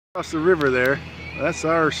Across the river there, that's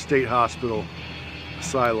our state hospital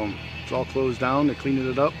asylum. It's all closed down, they're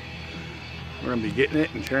cleaning it up. We're gonna be getting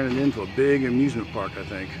it and turning it into a big amusement park, I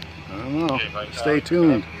think. I don't know, stay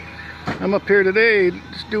tuned. I'm up here today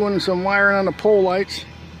just doing some wiring on the pole lights.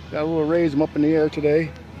 Got a little raise them up in the air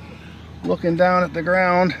today. Looking down at the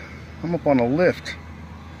ground, I'm up on a lift.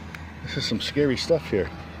 This is some scary stuff here.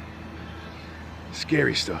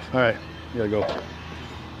 Scary stuff. All right, gotta go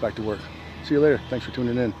back to work. See you later. Thanks for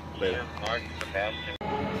tuning in. Later.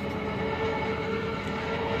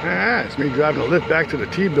 Ah, it's me driving a lift back to the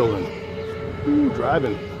T building. Ooh,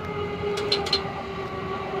 driving.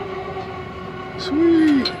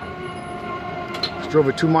 Sweet. Just drove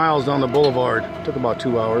it 2 miles down the boulevard. Took about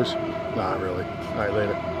 2 hours. Not really. All right,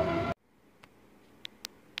 later.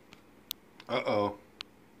 Uh-oh.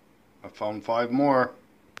 I found 5 more.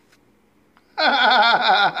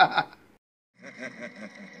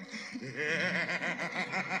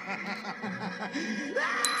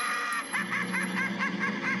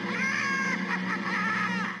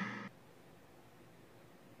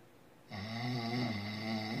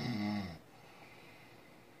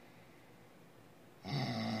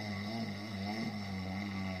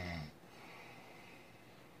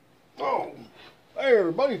 Oh, hey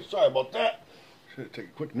everybody, sorry about that. Should take a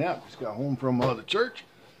quick nap. Just got home from the church.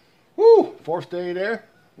 Woo, 4th day there.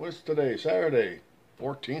 What's today? Saturday,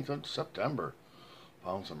 14th of September.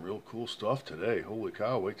 Found some real cool stuff today. Holy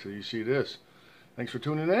cow, wait till you see this. Thanks for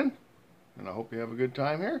tuning in, and I hope you have a good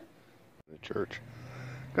time here. The church.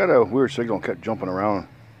 Got a weird signal, kept jumping around.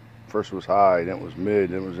 First it was high, then it was mid,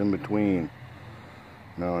 then it was in between.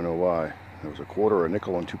 Now I know why. There was a quarter, a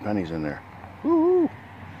nickel, and 2 pennies in there. Woo-hoo.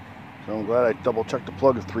 So I'm glad I double checked the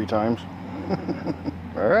plug 3 times.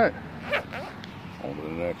 Alright. On to the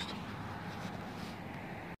next.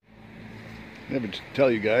 I never tell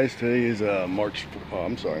you guys, today is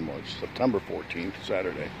September 14th,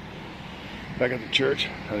 Saturday. Back at the church. I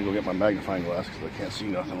had to go get my magnifying glass because I can't see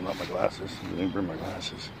nothing without my glasses. I didn't bring my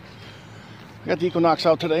glasses. I got the Equinox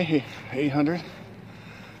out today, 800.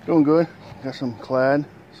 Doing good. Got some clad,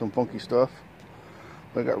 some funky stuff.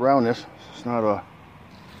 But I got roundness. It's not a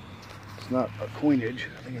coinage.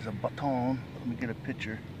 I think it's a baton. Let me get a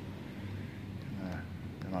picture.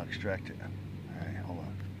 Then I'll extract it. Alright, hold on.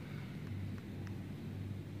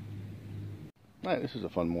 Alright, this is a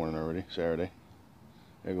fun morning already, Saturday.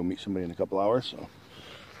 Gotta go meet somebody in a couple hours, so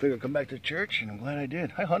figured I'd come back to church, and I'm glad I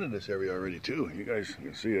did. I hunted this area already too. You guys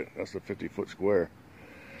can see it. That's the 50-foot square.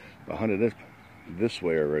 I hunted it this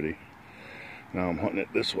way already. Now I'm hunting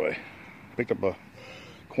it this way. Picked up a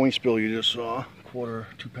coin spill you just saw. Quarter,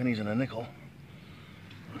 2 pennies, and a nickel.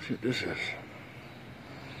 Let's see what this is.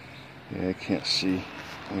 Yeah, I can't see.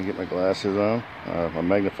 Let me get my glasses on. My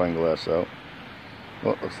magnifying glass out.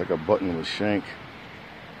 Oh, looks like a button with shank.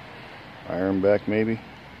 Iron back maybe.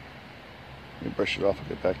 Let me brush it off and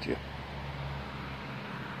get back to you.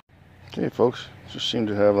 Okay folks, just seemed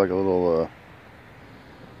to have like a little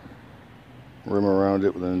rim around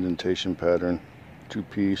it with an indentation pattern.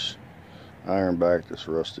 2-piece iron back that's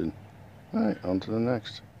rusted. Alright, on to the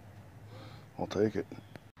next. I'll take it.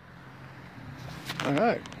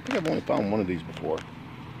 Alright, I think I've only found one of these before.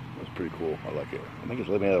 That's pretty cool. I like it. I think it's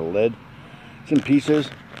made out of lead. It's in pieces.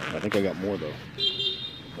 I think I got more though.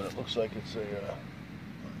 But it looks like it's a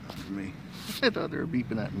not for me. I thought they were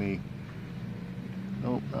beeping at me.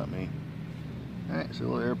 Nope, not me. Alright, it's a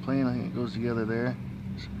little airplane. I think it goes together there.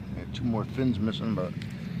 I got 2 more fins missing, but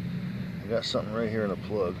I got something right here in a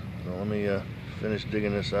plug. So let me finish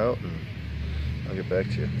digging this out and I'll get back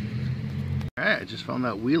to you. Alright, I just found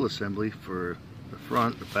that wheel assembly for the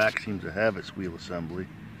front. The back seems to have its wheel assembly.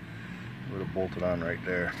 Would have bolted on right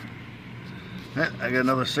there. Alright, I got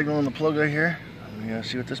another signal in the plug right here. Let me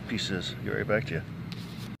see what this piece is. Get right back to you.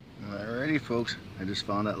 Alrighty folks, I just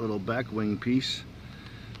found that little back wing piece.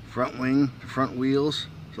 Front wing, front wheels.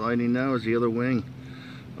 So all I need now is the other wing.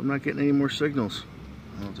 I'm not getting any more signals.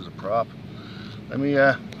 I don't know if there's a prop. Let me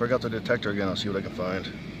break out the detector again. I'll see what I can find.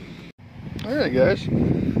 Alright guys,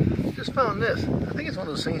 just found this. I think it's one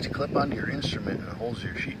of those things you clip onto your instrument and it holds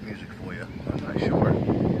your sheet music for you. I'm not sure.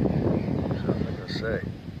 So I'm gonna say,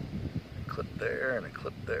 clip there and a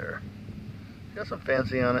clip there. Got some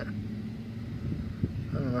fancy on it.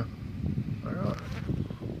 I don't know. Alright,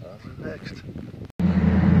 on to the next.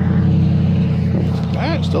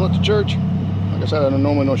 Alright, still at the church. Like I said, I don't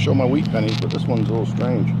normally show my wheat pennies, but this one's a little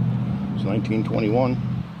strange. It's 1921,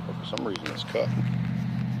 but for some reason it's cut.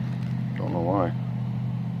 Don't know why.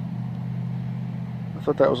 I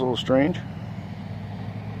thought that was a little strange.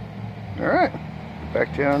 Alright,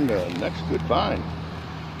 back down to next good find.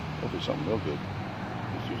 Hopefully something real good.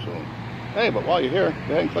 See you soon. Hey, but while you're here,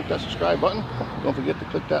 go ahead and click that subscribe button. Don't forget to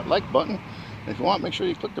click that like button. And if you want, make sure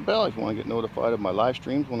you click the bell if you want to get notified of my live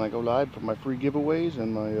streams when I go live for my free giveaways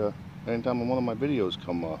and my anytime one of my videos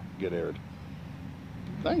come get aired.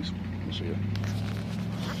 Thanks. We'll see you.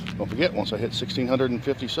 Don't forget, once I hit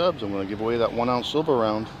 1,650 subs, I'm going to give away that 1 ounce silver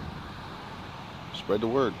round. Spread the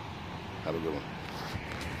word. Have a good one.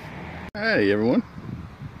 Hey everyone.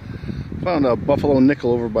 Found a buffalo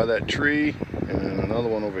nickel over by that tree and another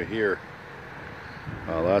one over here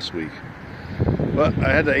last week. But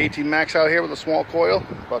I had the 18 Max out here with a small coil.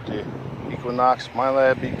 Bought the Equinox,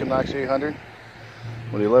 MyLab Equinox 800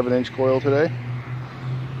 with the 11-inch coil today.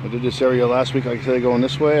 I did this area last week, like I said, going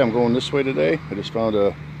this way. I'm going this way today. I just found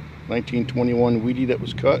a 1921 Wheatie that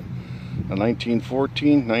was cut, a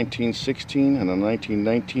 1914, 1916, and a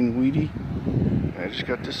 1919 Wheatie. And I just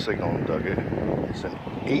got this signal and dug it. It's an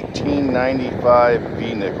 1895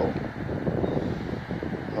 V nickel.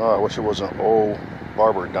 Oh, I wish it was an old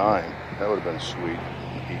Barber dime. That would have been sweet.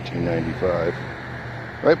 1895.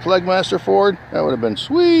 Right, Flagmaster Ford? That would have been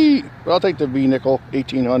sweet. But I'll take the V nickel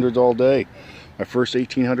 1800s all day. My first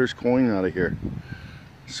 1800s coin out of here.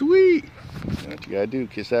 Sweet. That's what you gotta do.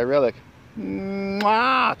 Kiss that relic.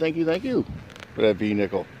 Mwah! Thank you for that V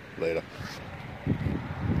nickel. Later.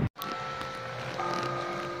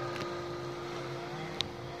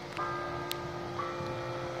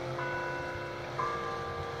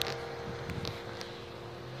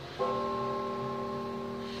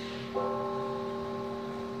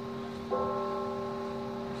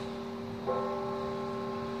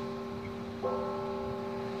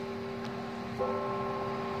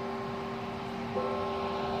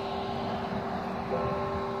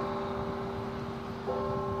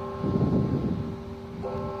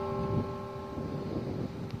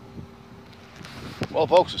 Well,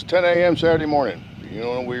 folks, it's 10 a.m. Saturday morning. You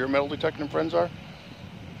know where your metal detecting friends are?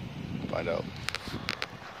 Find out.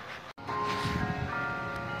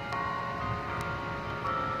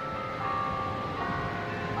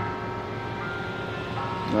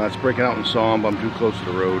 No, it's breaking out in song, but I'm too close to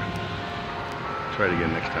the road. Try it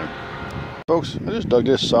again next time. Folks, I just dug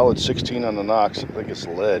this solid 16 on the Knox. I think it's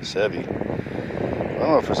lead. It's heavy. I don't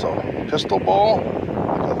know if it's a pistol ball,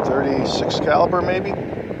 like a 36 caliber maybe.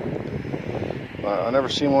 I've never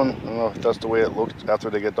seen one. I don't know if that's the way it looked after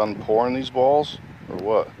they get done pouring these balls or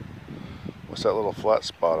what. What's that little flat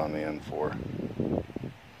spot on the end for?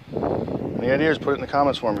 Any ideas? Put it in the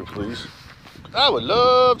comments for me, please. I would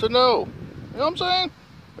love to know. You know what I'm saying?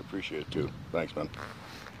 I appreciate it too. Thanks, man.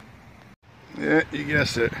 Yeah, you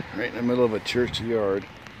guessed it. Right in the middle of a church yard,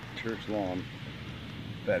 church lawn,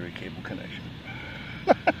 battery cable connection.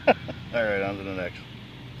 Alright, on to the next.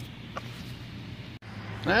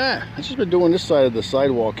 I've just been doing this side of the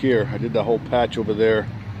sidewalk here. I did the whole patch over there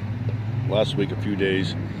last week, a few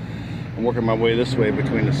days. I'm working my way this way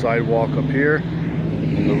between the sidewalk up here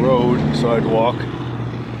and the road sidewalk.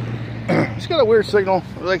 It's got a weird signal,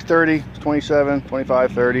 like 30, 27,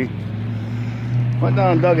 25, 30. Went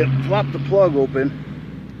down and dug it, flopped the plug open,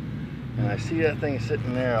 and I see that thing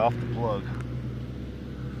sitting there off the plug.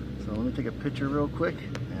 So let me take a picture real quick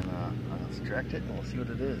and I'll extract it and we'll see what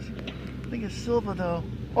it is. I think it's silver though.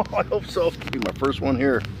 Oh, I hope so. It'll be my first one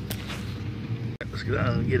here. Let's get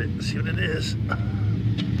out and get it and see what it is.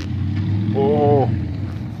 Oh.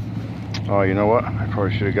 Oh, you know what? I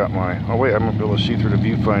probably should have got my... Oh wait, I'm gonna be able to see through the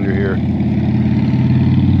viewfinder here.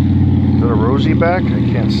 Is that a rosy back? I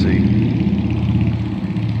can't see.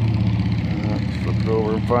 Let's flip it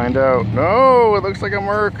over and find out. No, it looks like a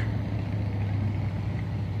Merc.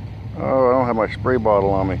 Oh, I don't have my spray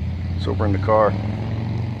bottle on me. It's over in the car.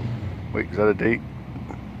 Wait, is that a date?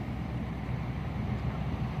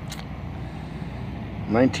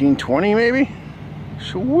 1920 maybe?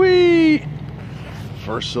 Sweet!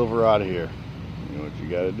 First silver out of here. You know what you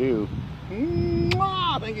gotta do.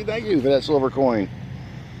 Mwah! Thank you for that silver coin.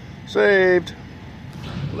 Saved.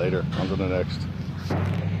 Later, on to the next.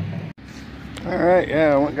 Alright,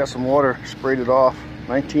 yeah, I went and got some water, sprayed it off.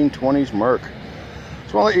 1920s Merc.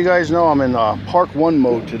 So I'll let you guys know I'm in Park 1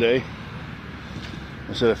 mode today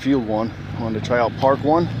instead of Field 1. I wanted to try out Park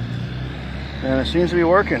 1, and it seems to be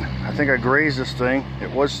working. I think I grazed this thing.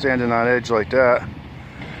 It was standing on edge like that.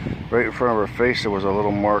 Right in front of her face there was a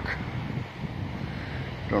little mark.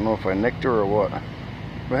 Don't know if I nicked her or what.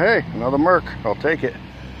 But hey, another Merc. I'll take it.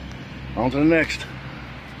 On to the next.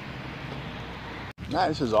 Nah,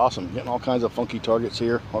 this is awesome. Getting all kinds of funky targets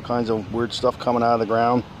here. All kinds of weird stuff coming out of the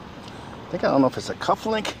ground. I don't know if it's a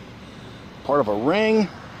cufflink, part of a ring,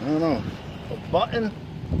 I don't know. A button.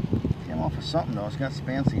 Came off of something though. It's got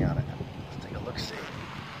fancy on it. Let's take a look, see.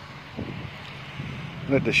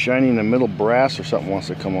 Like the shiny in the middle brass or something wants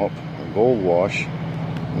to come up. gold wash.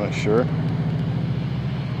 I'm not sure.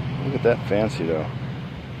 Look at that fancy though.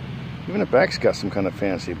 Even the back's got some kind of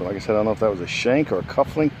fancy, but like I said, I don't know if that was a shank or a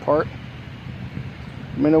cufflink part.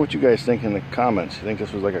 Let me know what you guys think in the comments. You think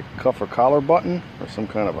this was like a cuff or collar button or some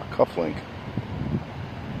kind of a cufflink?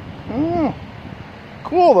 I don't know.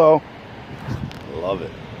 Cool though. Love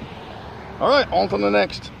it. Alright, on to the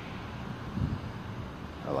next.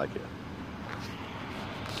 I like it.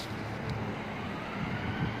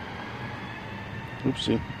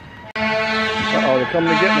 Oopsie. Uh-oh, they're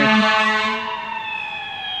coming to get me.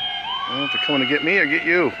 I don't know if they're coming to get me or get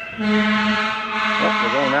you. Oh,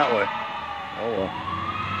 they're going that way. Oh well.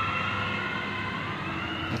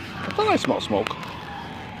 I thought I smelled smoke.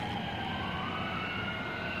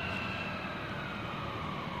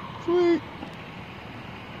 Sweet.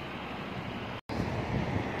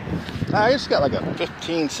 I just got like a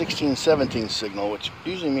 15, 16, 17 signal, which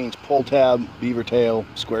usually means pull tab, beaver tail,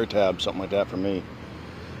 square tab, something like that for me.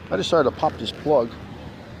 I decided to pop this plug.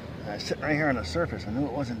 I was sitting right here on the surface. I knew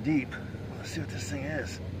it wasn't deep. Let's see what this thing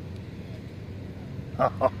is. I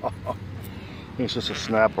think it's just a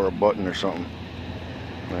snap or a button or something.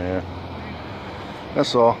 Yeah.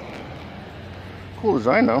 That's all. Cool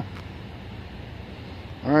design though.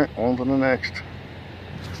 Alright, on to the next.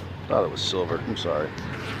 Thought it was silver. I'm sorry.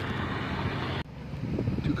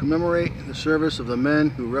 To commemorate the service of the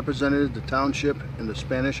men who represented the township in the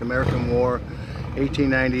Spanish-American War,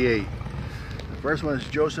 1898. The first one is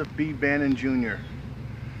Joseph B. Bannon Jr.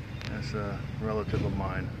 That's a relative of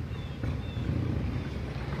mine.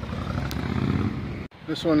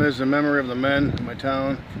 This one is in memory of the men in my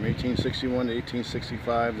town from 1861 to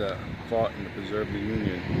 1865 that fought and preserved the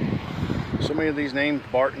Union. So many of these names: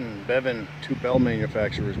 Barton, Bevan, two bell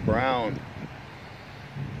manufacturers, Brown,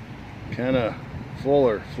 Kenna,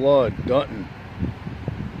 Fuller, Flood, Dutton,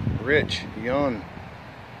 Rich, Young,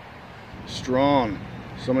 Strong.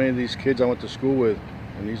 So many of these kids I went to school with,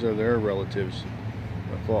 and these are their relatives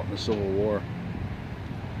that fought in the Civil War.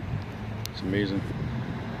 It's amazing.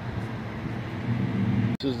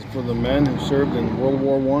 This is for the men who served in World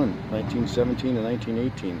War I, 1917 to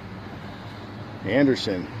 1918.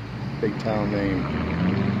 Anderson, big town name.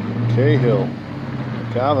 Cahill,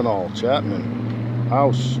 Cavanaugh, Chapman,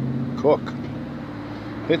 House, Cook,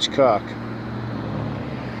 Hitchcock,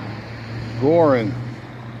 Gorin,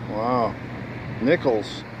 wow,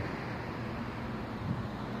 Nichols,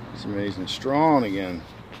 it's amazing. Strong again,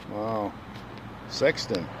 wow,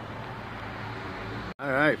 Sexton.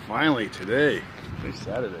 All right, finally today, it's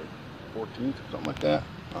Saturday, 14th, something like that.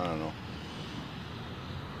 I don't know.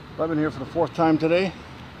 I've been here for the 4th time today.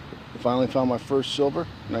 I finally found my first silver,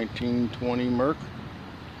 1920 Merc.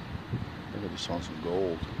 I think I just found some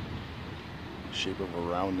gold. Shape of a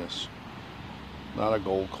roundness. Not a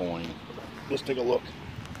gold coin. Let's take a look.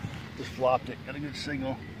 Just flopped it. Got a good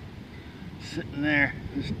signal. Sitting there.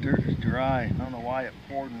 This dirt is dry. I don't know why it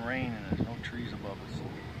poured and rained and there's no trees above us.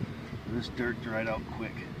 This dirt dried out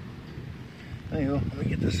quick. Anyway, let me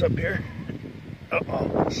get this up here.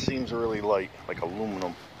 Uh-oh, this seems really light, like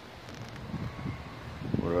aluminum.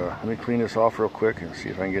 But, let me clean this off real quick and see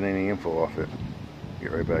if I can get any info off it.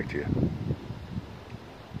 Get right back to you.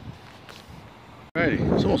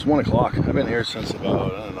 Alrighty, it's almost 1 o'clock. I've been here since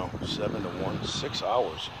about, I don't know, 7 to 1, 6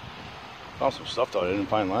 hours. Found some stuff though I didn't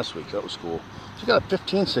find last week. That was cool. Just got a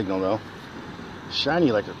 15 signal though.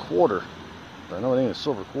 Shiny like a quarter. But I know it ain't a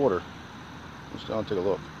silver quarter. Let's go and take a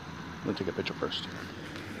look. Let me take a picture first.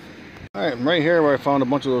 Alright, I'm right here where I found a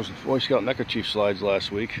bunch of those Boy Scout neckerchief slides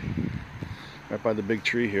last week. Right by the big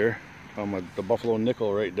tree here. Found the Buffalo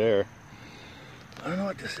nickel right there. I don't know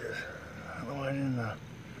what this is. I don't know why I didn't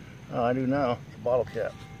oh, I do now. It's a bottle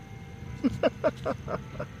cap. I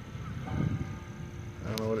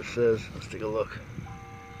don't know what it says. Let's take a look.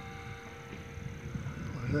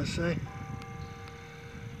 What does that say?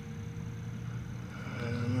 I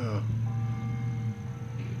don't know.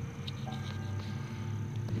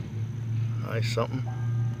 Nice something.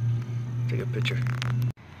 Take a picture.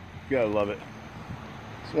 You gotta love it.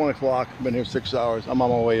 It's 1 o'clock. I've been here 6 hours. I'm on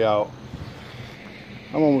my way out.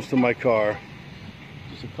 I'm almost to my car.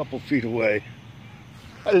 Just a couple feet away.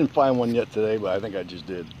 I didn't find one yet today, but I think I just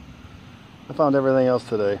did. I found everything else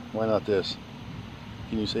today. Why not this?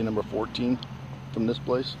 Can you say number 14 from this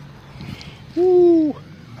place? Woo!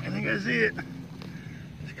 I think I see it.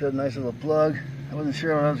 Just got a nice little plug. I wasn't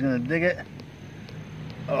sure when I was going to dig it.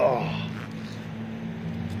 Oh.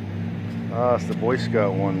 Ah, it's the Boy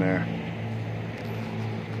Scout one there.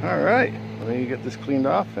 Alright, let me get this cleaned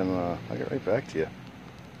off and I'll get right back to you.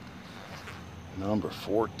 Number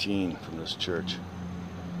 14 from this church.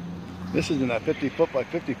 This is in that 50 foot by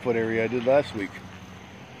 50 foot area I did last week.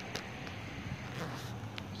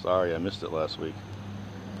 Sorry, I missed it last week.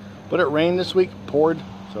 But it rained this week, poured,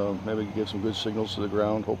 so maybe give some good signals to the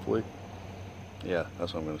ground, hopefully. Yeah,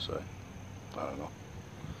 that's what I'm going to say. I don't know.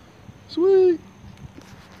 Sweet!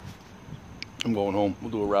 I'm going home. We'll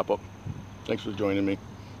do a wrap-up. Thanks for joining me.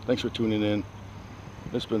 Thanks for tuning in.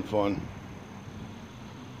 It's been fun.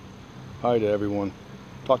 Hi to everyone.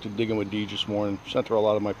 Talked to Digging with Deej this morning. Sent her a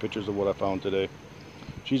lot of my pictures of what I found today.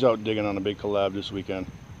 She's out digging on a big collab this weekend.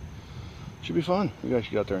 Should be fun. You guys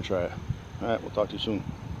should get out there and try it. Alright, we'll talk to you soon.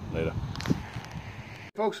 Later.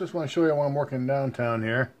 Folks, just want to show you while I'm working downtown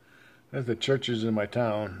here. There's the churches in my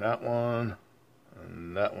town. That one,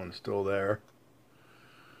 and that one's still there.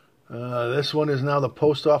 This one is now the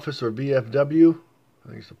post office, or VFW. I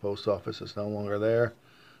think it's the post office. It's no longer there.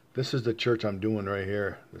 This is the church I'm doing right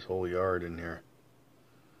here. This whole yard in here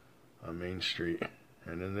on Main Street.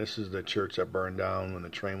 And then this is the church that burned down when the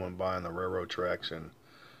train went by on the railroad tracks and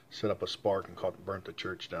set up a spark and burnt the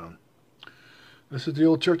church down. This is the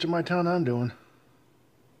old church in my town I'm doing.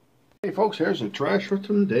 Hey folks, here's the trash for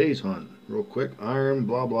today's hunt. Real quick, iron,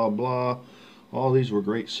 blah blah blah. All these were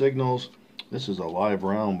great signals. This is a live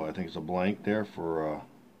round, but I think it's a blank there for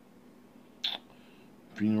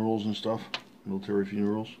funerals and stuff. Military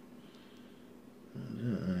funerals.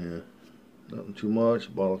 Yeah, nothing too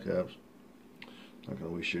much. Bottle caps. Not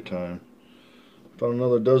gonna waste your time. Found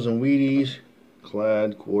another dozen Wheaties,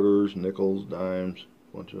 clad, quarters, nickels, dimes,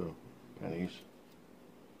 bunch of pennies.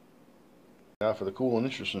 Now for the cool and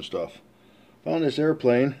interesting stuff. Found this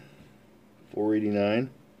airplane,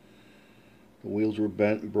 489. The wheels were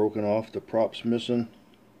bent and broken off. The props missing.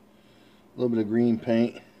 A little bit of green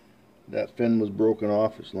paint. That fin was broken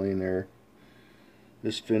off. It's laying there.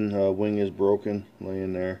 This fin wing is broken,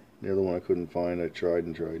 laying there. The other one I couldn't find. I tried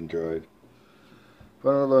and tried and tried.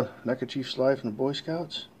 Found another neckerchief slide from the Boy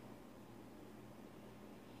Scouts.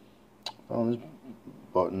 Found this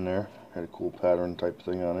button there. Had a cool pattern type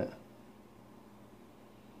thing on it.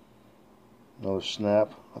 Another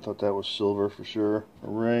snap. I thought that was silver for sure. A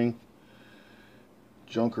ring.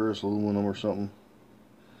 Junkers, aluminum or something.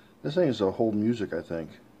 This thing is to hold music, I think.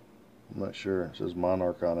 I'm not sure. It says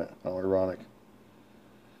Monarch on it. How ironic.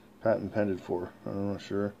 Patent pending for. I'm not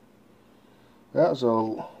sure. That was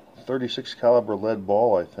a 36 caliber lead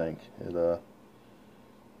ball, I think. It I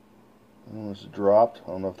don't know, it's dropped.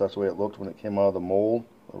 I don't know if that's the way it looked when it came out of the mold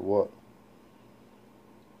or what.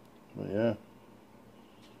 But yeah.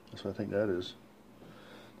 That's what I think that is.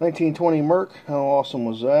 1920 Merc. How awesome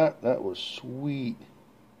was that? That was sweet.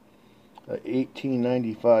 A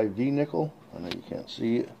 1895 V nickel. I know you can't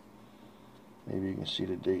see it. Maybe you can see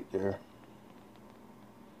the date there.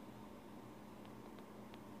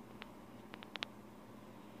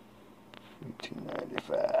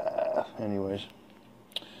 $18.95. Anyways,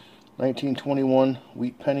 1921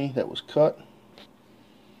 wheat penny that was cut.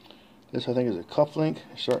 This I think is a cufflink.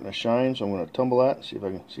 It's starting to shine, so I'm going to tumble that and see if I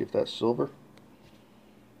can see if that's silver.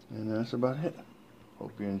 And that's about it.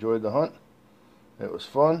 Hope you enjoyed the hunt. It was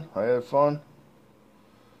fun. I had fun.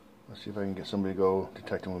 Let's see if I can get somebody to go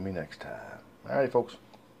detecting with me next time. Alright folks.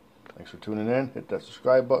 Thanks for tuning in. Hit that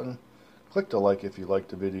subscribe button. Click the like if you liked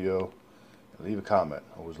the video. And leave a comment.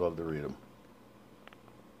 Always love to read them.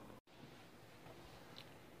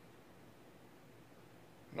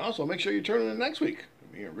 And also make sure you turn in next week.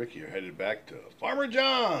 Me and Ricky are headed back to Farmer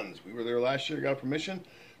John's. We were there last year, got permission,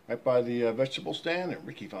 right by the vegetable stand, and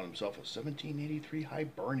Ricky found himself a 1783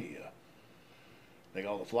 Hibernia. They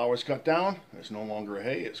got all the flowers cut down. It's no longer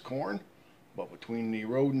hay, it's corn. But between the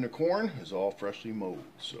road and the corn is all freshly mowed.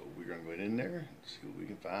 So we're going to go in there and see what we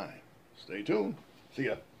can find. Stay tuned. See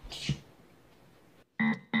ya.